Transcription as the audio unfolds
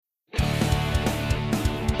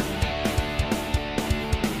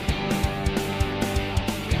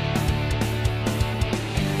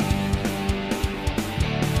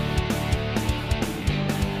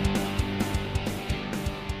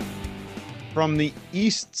From the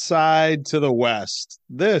east side to the west,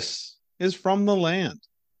 this is From the Land,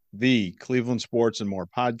 the Cleveland Sports and More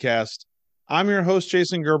podcast. I'm your host,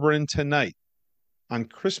 Jason Gerber, and tonight, on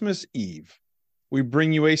Christmas Eve, we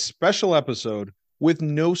bring you a special episode with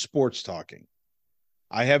no sports talking.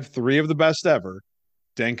 I have three of the best ever.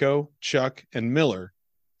 Danko, Chuck, and Miller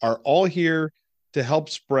are all here to help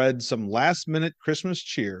spread some last-minute Christmas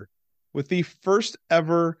cheer with the first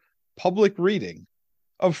ever public reading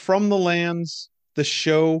of From the Land's The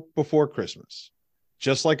Show Before Christmas.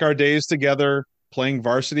 Just like our days together playing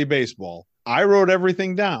varsity baseball, I wrote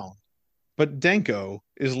everything down, but Danko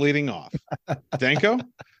is leading off. Danko,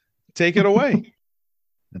 take it away.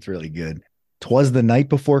 That's really good. 'Twas the night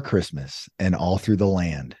before Christmas, and all through the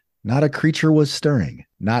land, not a creature was stirring,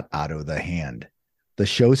 not Otto the hand. The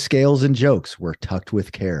show scales and jokes were tucked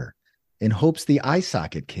with care, in hopes the eye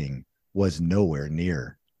socket king was nowhere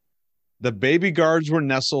near. The baby guards were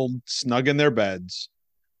nestled snug in their beds,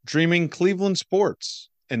 dreaming Cleveland sports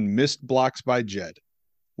and missed blocks by Jed.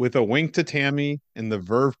 With a wink to Tammy and the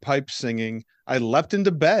verve pipe singing, I leapt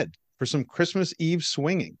into bed for some Christmas Eve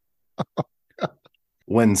swinging.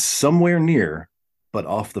 When somewhere near, but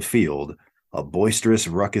off the field, a boisterous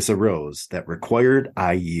ruckus arose that required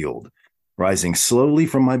I yield. Rising slowly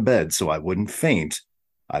from my bed so I wouldn't faint,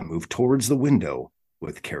 I moved towards the window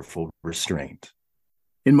with careful restraint.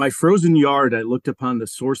 In my frozen yard, I looked upon the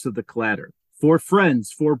source of the clatter. 4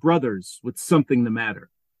 friends, 4 brothers, with something the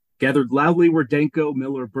matter. Gathered loudly were Danko,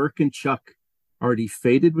 Miller, Burke, and Chuck. Already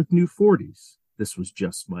faded with new 40s. This was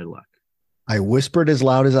just my luck. I whispered as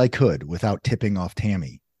loud as I could without tipping off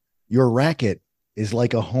Tammy. Your racket is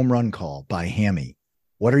like a home run call by Hammy.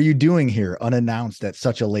 What are you doing here unannounced at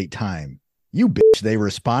such a late time? You bitch, they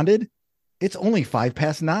responded. It's only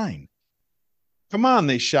 9:05. Come on,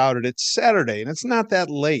 they shouted. It's Saturday, and it's not that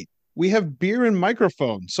late. We have beer and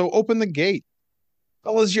microphone, so open the gate.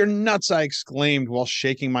 Fellas, you're nuts, I exclaimed while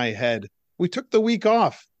shaking my head. We took the week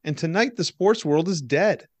off, and tonight the sports world is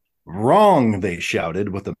dead. Wrong, they shouted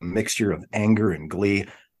with a mixture of anger and glee.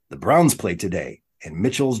 The Browns play today, and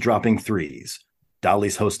Mitchell's dropping threes.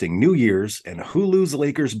 Dolly's hosting New Year's, and Hulu's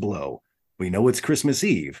Lakers blow. We know it's Christmas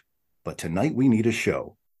Eve, but tonight we need a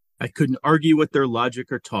show. I couldn't argue with their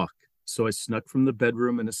logic or talk, so I snuck from the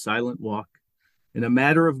bedroom in a silent walk. In a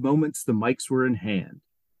matter of moments, the mics were in hand,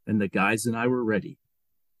 and the guys and I were ready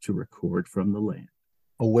to record From the Land.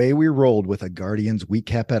 Away we rolled with a Guardians week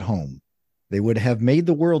cap at home. They would have made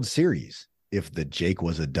the World Series if the Jake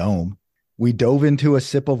was a dome. We dove into a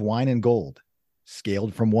sip of wine and gold,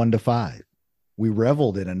 scaled from 1 to 5. We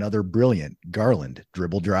reveled in another brilliant Garland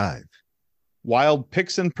dribble drive. Wild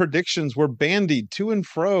picks and predictions were bandied to and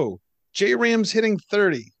fro. J-Rams hitting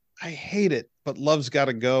 30. I hate it, but love's got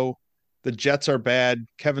to go. The Jets are bad.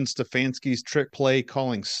 Kevin Stefanski's trick play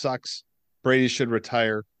calling sucks. Brady should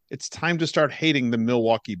retire. It's time to start hating the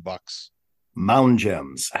Milwaukee Bucks. Mound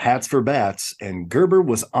gems, hats for bats, and Gerber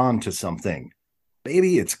was on to something.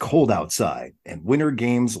 Baby, it's cold outside, and winter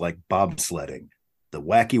games like bobsledding. The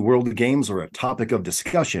wacky world games are a topic of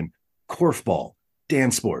discussion. Korfball,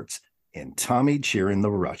 dance sports, and Tommy cheering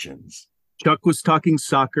the Russians. Chuck was talking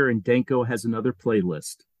soccer, and Danko has another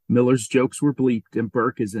playlist. Miller's jokes were bleeped, and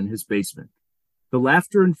Burke is in his basement. The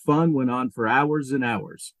laughter and fun went on for hours and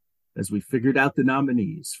hours as we figured out the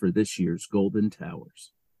nominees for this year's Golden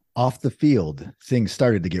Towers. Off the field, things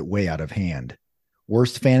started to get way out of hand.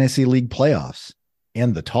 Worst fantasy league playoffs,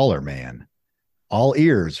 and the taller man. All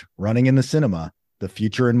ears, running in the cinema, the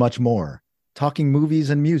future and much more. Talking movies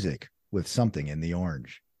and music with something in the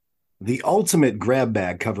orange. The ultimate grab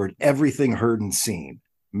bag covered everything heard and seen.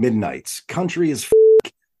 Midnights, country is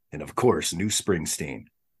and of course, new Springsteen.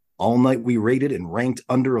 All night we rated and ranked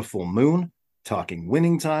Under a Full Moon, talking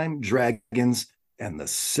winning time, dragons, and the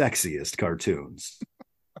sexiest cartoons.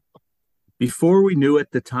 Before we knew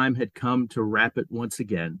it, the time had come to wrap it once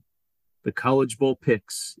again. The College Bowl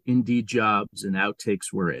picks, Indeed jobs, and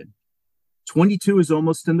outtakes were in. 22 is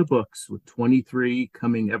almost in the books, with 23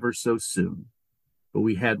 coming ever so soon. But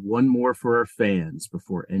we had one more for our fans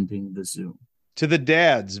before ending the Zoom. To the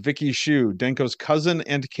dads, Vicky Shu, Denko's cousin,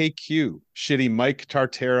 and KQ, Shitty Mike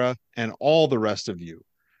Tartera, and all the rest of you.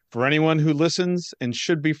 For anyone who listens and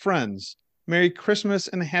should be friends, Merry Christmas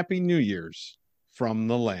and Happy New Year's from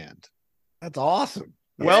the land. That's awesome.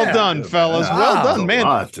 Well done, fellas. Well done, man.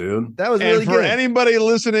 Lot, dude. That was And really for good. anybody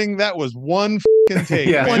listening, that was one fucking take.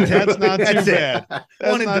 Yeah. Man. That's not too That's it. bad.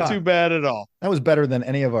 That's One and not done. too bad at all. That was better than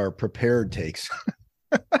any of our prepared takes.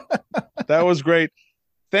 That was great.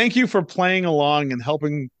 Thank you for playing along and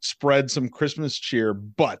helping spread some Christmas cheer,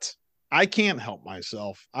 but I can't help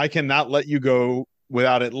myself. I cannot let you go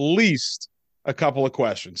without at least a couple of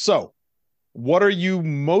questions. So what are you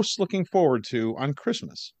most looking forward to on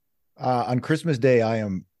Christmas? On Christmas Day, I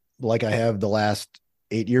am, like I have the last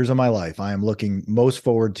 8 years of my life, I am looking most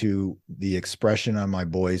forward to the expression on my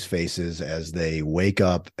boys' faces as they wake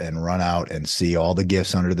up and run out and see all the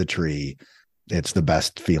gifts under the tree. It's the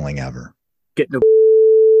best feeling ever. Getting a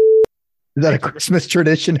Is that a Christmas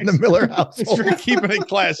tradition in the Miller household? You're keeping it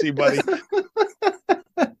classy, buddy.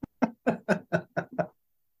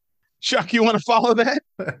 Chuck, you want to follow that?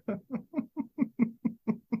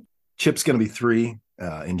 Chip's going to be 3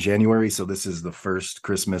 in January. So this is the first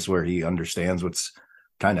Christmas where he understands what's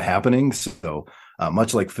kind of happening. So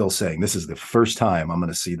much like Phil saying, this is the first time I'm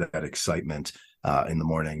going to see that excitement in the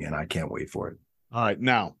morning, and I can't wait for it. All right.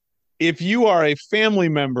 Now, if you are a family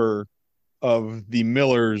member of the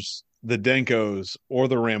Millers, the Denkos, or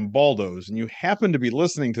the Rambaldos, and you happen to be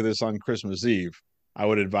listening to this on Christmas Eve, I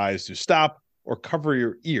would advise to stop or cover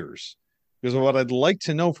your ears, because what I'd like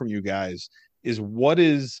to know from you guys is what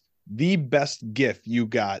is the best gift you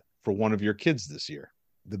got for one of your kids this year?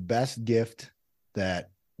 The best gift that,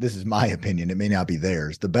 this is my opinion, it may not be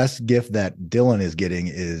theirs. The best gift that Dylan is getting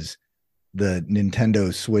is the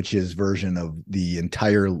Nintendo Switch's version of the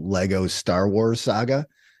entire Lego Star Wars saga.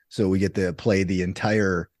 So we get to play the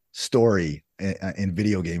entire story in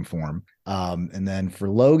video game form. And then for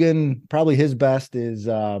Logan, probably his best is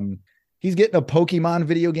he's getting a Pokemon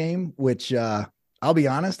video game, which I'll be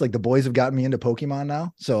honest, like the boys have gotten me into Pokemon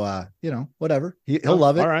now. So, whatever. He'll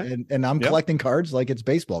love it. All right. And I'm collecting cards like it's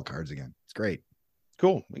baseball cards again. It's great.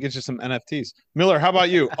 Cool. We get you some NFTs. Miller, how about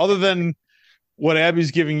you? Other than what Abby's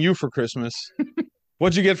giving you for Christmas,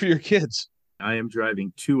 what'd you get for your kids? I am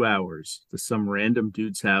driving 2 hours to some random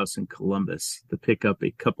dude's house in Columbus to pick up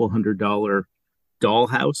a couple $100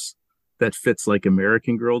 dollhouse that fits like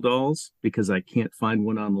American Girl dolls, because I can't find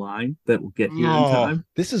one online that will get here in time.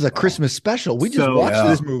 This is a Christmas special. We just watched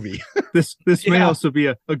this movie. This may also be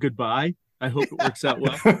a goodbye. I hope it works out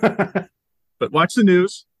well. But watch the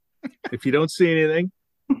news. If you don't see anything,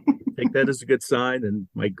 take that as a good sign, and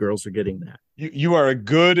my girls are getting that. You are a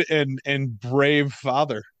good and brave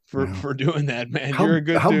father for doing that, man. You're a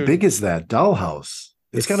good dude. How big is that dollhouse?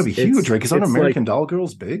 It's got to be huge, right? Because aren't American Doll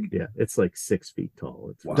girls big? Yeah, it's like 6 feet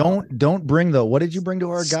tall. Wow. Don't bring what did you bring to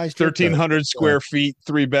our guys? 1,300 square feet,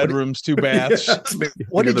 3 bedrooms, 2 baths.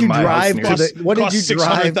 What did you drive to the? What did you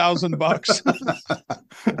drive? $600,000.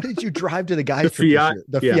 What did you drive to the guys? The Fiat.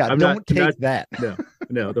 The Fiat. Don't take that.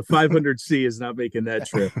 No. The 500C is not making that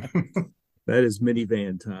trip. That is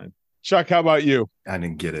minivan time. Chuck, how about you? I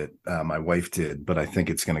didn't get it. My wife did, but I think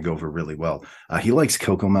it's going to go over really well. He likes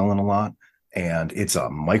CoComelon a lot. And it's a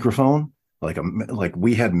microphone, like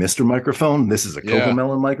we had Mr. Microphone. This is a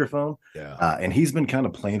CoComelon microphone. Yeah. And he's been kind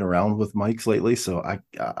of playing around with mics lately. So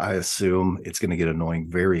I assume it's going to get annoying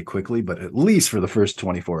very quickly, but at least for the first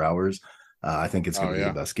 24 hours, I think it's going to be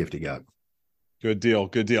the best gift he got. Good deal.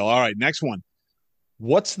 Good deal. All right. Next one.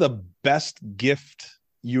 What's the best gift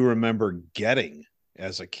you remember getting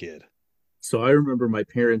as a kid? So I remember my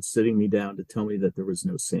parents sitting me down to tell me that there was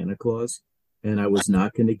no Santa Claus, and I was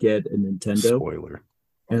not going to get a Nintendo. Spoiler.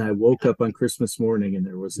 And I woke up on Christmas morning and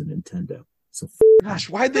there was a Nintendo. So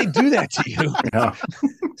gosh, why'd they do that to you? Yeah.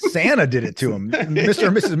 Santa did it to him. Mr.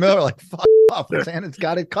 and Mrs. Miller are like, fuck off. Santa's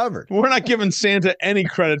got it covered. We're not giving Santa any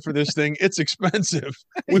credit for this thing. It's expensive.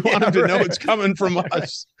 We want him to know it's coming from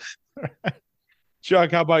us.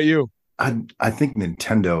 Chuck, how about you? I think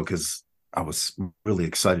Nintendo, because I was really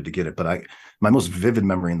excited to get it, but my most vivid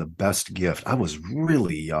memory and the best gift, I was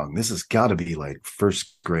really young. This has got to be like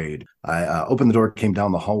first grade. I opened the door, came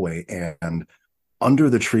down the hallway, and under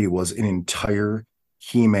the tree was an entire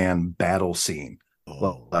He-Man battle scene.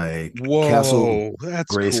 Oh. Like Whoa, Castle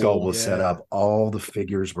that's Grayskull cool. was set up. All the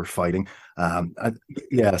figures were fighting. That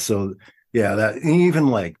even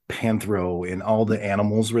like Panthro and all the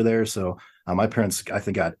animals were there. So my parents, I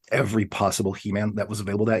think, got every possible He-Man that was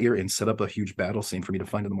available that year and set up a huge battle scene for me to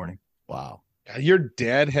find in the morning. Wow. Your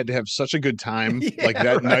dad had to have such a good time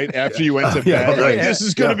night after you went to bed. Right. This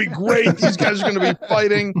is going to be great. These guys are going to be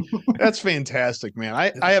fighting. That's fantastic, man.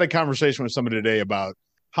 I had a conversation with somebody today about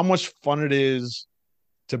how much fun it is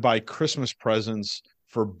to buy Christmas presents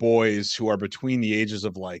for boys who are between the ages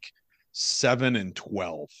of like 7 and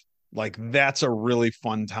 12. Like that's a really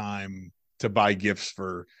fun time to buy gifts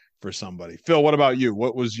for somebody. Phil, what about you?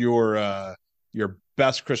 What was your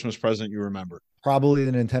best Christmas present you remember? Probably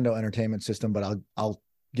the Nintendo Entertainment System, but I'll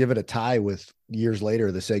give it a tie with years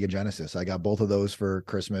later, the Sega Genesis. I got both of those for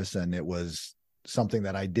Christmas, and it was something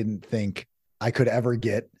that I didn't think I could ever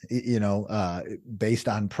get, based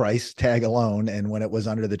on price tag alone. And when it was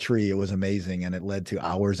under the tree, it was amazing. And it led to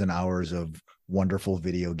hours and hours of wonderful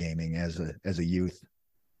video gaming as a youth.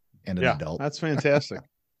 and an adult. That's fantastic.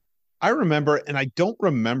 I remember, and I don't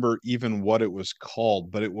remember even what it was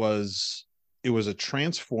called, but it was a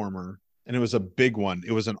transformer, and it was a big one.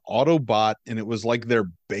 It was an Autobot, and it was like their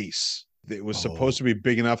base. It was supposed to be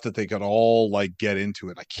big enough that they could all like get into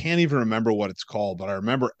it. I can't even remember what it's called, but I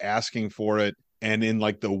remember asking for it. And in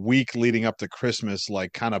like the week leading up to Christmas,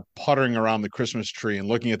 like kind of puttering around the Christmas tree and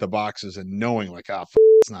looking at the boxes and knowing like,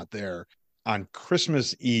 it's not there. On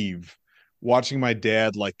Christmas Eve, watching my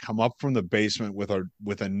dad like come up from the basement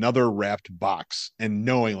with another wrapped box and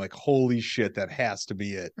knowing like, holy shit, that has to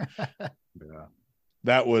be it. Yeah.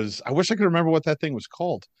 That was, I wish I could remember what that thing was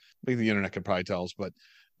called. I think the internet could probably tell us, but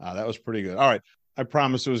that was pretty good. All right. I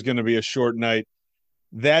promised it was going to be a short night.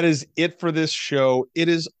 That is it for this show. It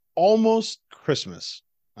is almost Christmas.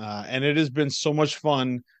 And it has been so much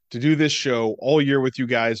fun to do this show all year with you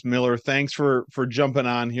guys. Miller, thanks for jumping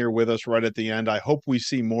on here with us right at the end. I hope we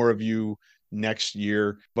see more of you next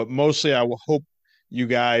year, but mostly I will hope you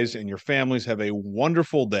guys and your families have a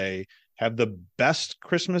wonderful day. Have the best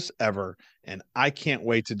Christmas ever. And I can't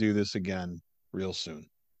wait to do this again real soon.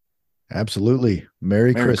 Absolutely.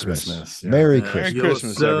 Merry Christmas. Yeah. Merry Christmas. Merry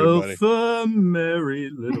Christmas, everybody. A merry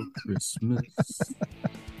little Christmas.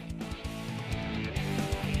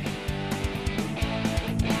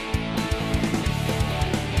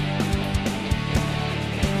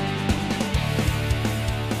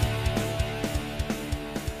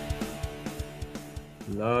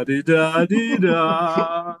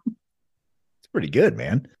 La-di-da-di-da. It's pretty good,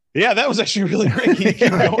 man. Yeah, that was actually really great. Can you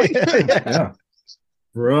keep going? Yeah.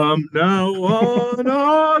 From now on,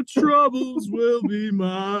 our troubles will be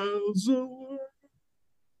miles away.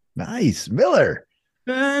 Nice. Miller.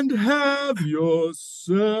 And have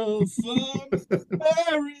yourself a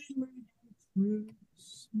merry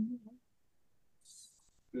Christmas.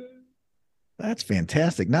 That's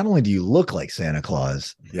fantastic. Not only do you look like Santa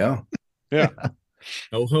Claus. Yeah. Yeah.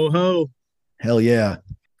 Ho, ho, ho. Hell yeah.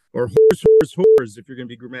 Or horse, horse, horse, if you're going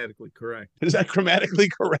to be grammatically correct. Is that grammatically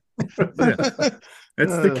correct? Yeah.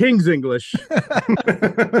 That's the King's English.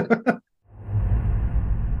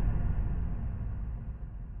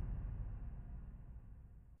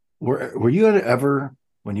 Were you ever,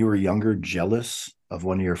 when you were younger, jealous of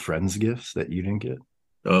one of your friends' gifts that you didn't get?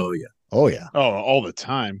 Oh, yeah. Oh, yeah. Oh, all the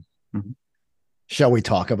time. Shall we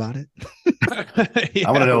talk about it? Yeah.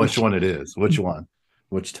 I want to know which one it is. Which one?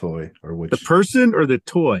 Which toy or which? The person or the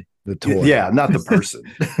toy? The toy. Yeah, not the person.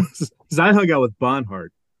 Because I hung out with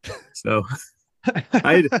Bonhart. So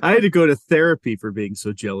I had to go to therapy for being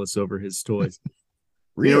so jealous over his toys.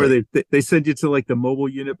 Really? You know, where they send you to like the mobile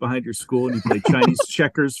unit behind your school and you play Chinese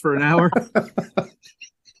checkers for an hour.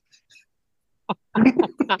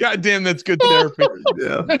 God damn, that's good therapy.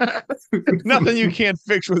 Yeah. Nothing you can't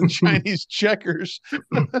fix with Chinese checkers.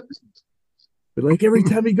 But like every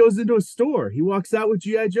time he goes into a store, he walks out with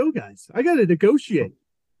G.I. Joe guys. I got to negotiate.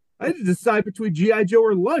 I had to decide between G.I. Joe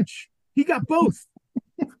or lunch. He got both.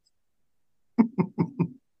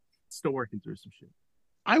 Still working through some shit.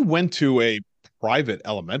 I went to a private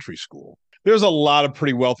elementary school. There's a lot of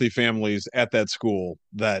pretty wealthy families at that school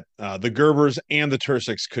that the Gerbers and the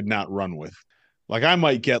Tursics could not run with. Like I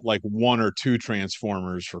might get like 1 or 2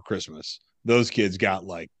 Transformers for Christmas. Those kids got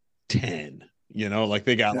like 10, you know, like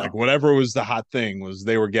they got like whatever was the hot thing was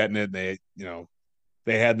they were getting it. They, you know,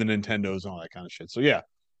 they had the Nintendos and all that kind of shit. So yeah,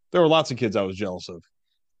 there were lots of kids I was jealous of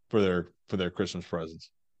for their Christmas presents.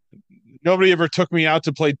 Nobody ever took me out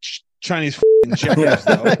to play Chinese checkers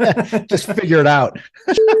though. Just figure it out.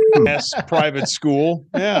 Yes, private school.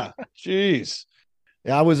 Yeah. Jeez.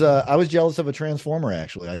 Yeah, I was jealous of a Transformer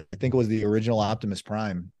actually. I think it was the original Optimus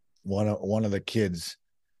Prime. One of the kids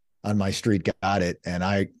on my street got it, and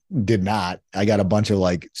I did not. I got a bunch of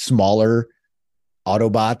like smaller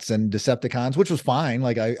Autobots and Decepticons, which was fine.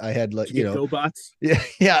 Like I had like GoBots. Yeah,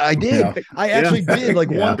 I did. Yeah. I actually did like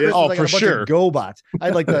one Christmas, Oh, I got for a bunch sure. of GoBots. I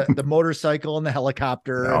had like the motorcycle and the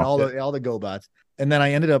helicopter and all the GoBots. And then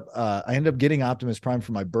I ended up getting Optimus Prime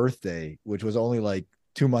for my birthday, which was only like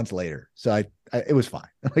 2 months later. So it was fine.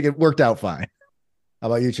 Like it worked out fine. How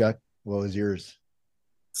about you, Chuck? What was yours?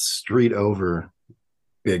 Street over,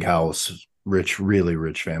 big house, really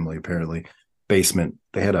rich family, apparently. Basement.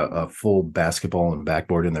 They had a full basketball and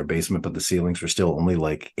backboard in their basement, but the ceilings were still only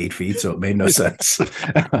like 8 feet, so it made no sense.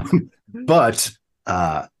 But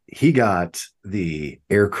he got the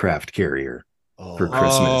aircraft carrier for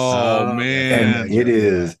Christmas. Oh man. And it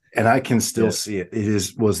is, and I can still see it.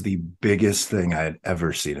 It was the biggest thing I had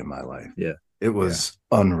ever seen in my life. Yeah. It was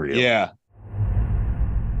unreal. Yeah.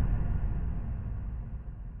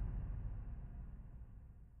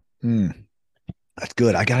 That's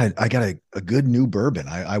good. I got a good new bourbon.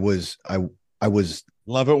 I was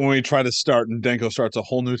Love it when we try to start and Denko starts a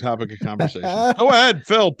whole new topic of conversation. Go ahead,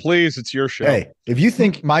 Phil, please. It's your show. Hey, if you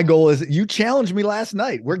think my goal is, you challenged me last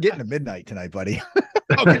night. We're getting to midnight tonight, buddy.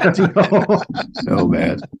 Oh,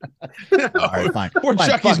 man. All right, fine. Poor Fine,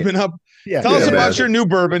 Chucky's fuck it. been up. Yeah, Tell us Yeah, about man. your new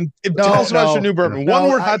bourbon. No, Tell us about no, your new bourbon. no, One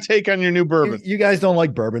word I- hot take on your new bourbon. You guys don't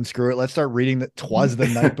like bourbon. Screw it. Let's start reading that. 'Twas the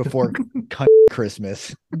night before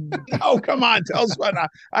Christmas. Oh, come on. Tell us about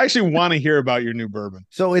I actually want to hear about your new bourbon.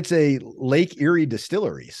 So it's a Lake Erie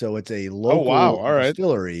distillery. So it's a local wow. All right.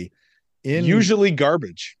 distillery in Usually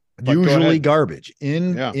garbage. but go usually ahead. garbage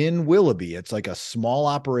in Yeah. in Willoughby. It's like a small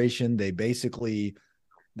operation. They basically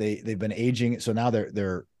they've been aging. So now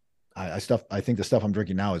I think the stuff I'm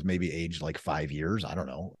drinking now is maybe aged like 5 years. I don't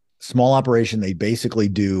know. Small operation. They basically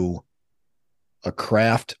do a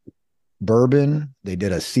craft bourbon. They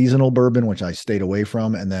did a seasonal bourbon, which I stayed away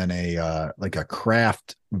from, and then a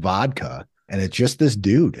craft vodka. And it's just this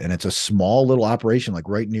dude, and it's a small little operation, like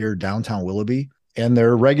right near downtown Willoughby. And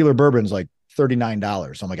their regular bourbon's like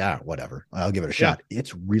 $39. So I'm like, whatever. I'll give it a Yeah. shot.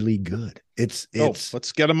 It's really good. It's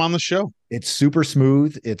Let's get him on the show. it's super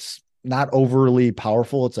smooth. It's not overly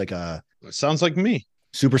powerful. It's like a It sounds like me.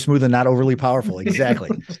 super smooth and not overly powerful. Exactly.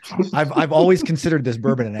 I've always considered this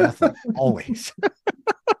bourbon an athlete. Always.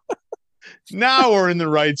 Now we're in the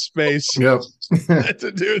right space Yep.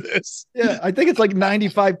 to do this. Yeah, I think it's like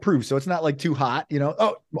 95 proof, so it's not like too hot,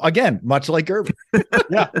 Oh, again, much like bourbon.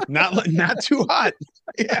 Yeah, not too hot.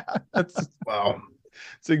 Yeah, that's Wow.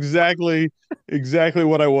 it's exactly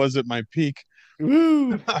what I was at my peak.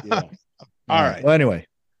 Woo. Yeah. All right. Well, anyway,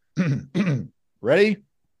 ready?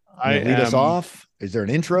 I Lead us am- off. Is there an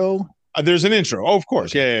intro? There's an intro. Oh, of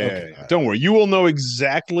course. Okay, Yeah. okay. Don't worry. You will know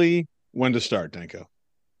exactly when to start, Denko.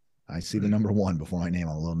 I see the number 1 before my name.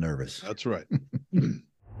 I'm a little nervous. That's right.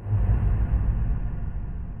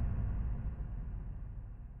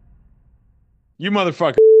 You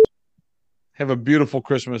motherfucker. Have a beautiful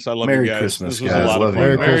Christmas. I love Merry you guys. Christmas, This was guys. a lot Love of you. fun.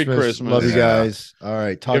 Merry Merry Christmas. Christmas. Love you Yeah. guys. All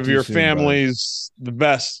right. Talk Give to you your soon, brother. families the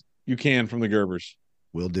best you can from the Gerbers.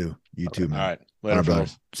 Will do. You too, All man. right. All Later, right, brother.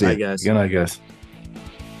 fellas. See Bye, ya. guys. Good night, guys.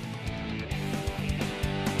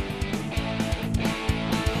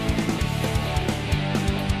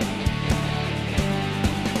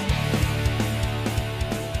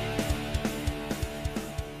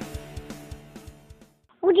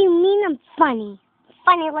 What do you mean I'm funny?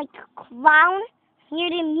 Funny like a clown? Here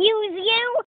to amuse you?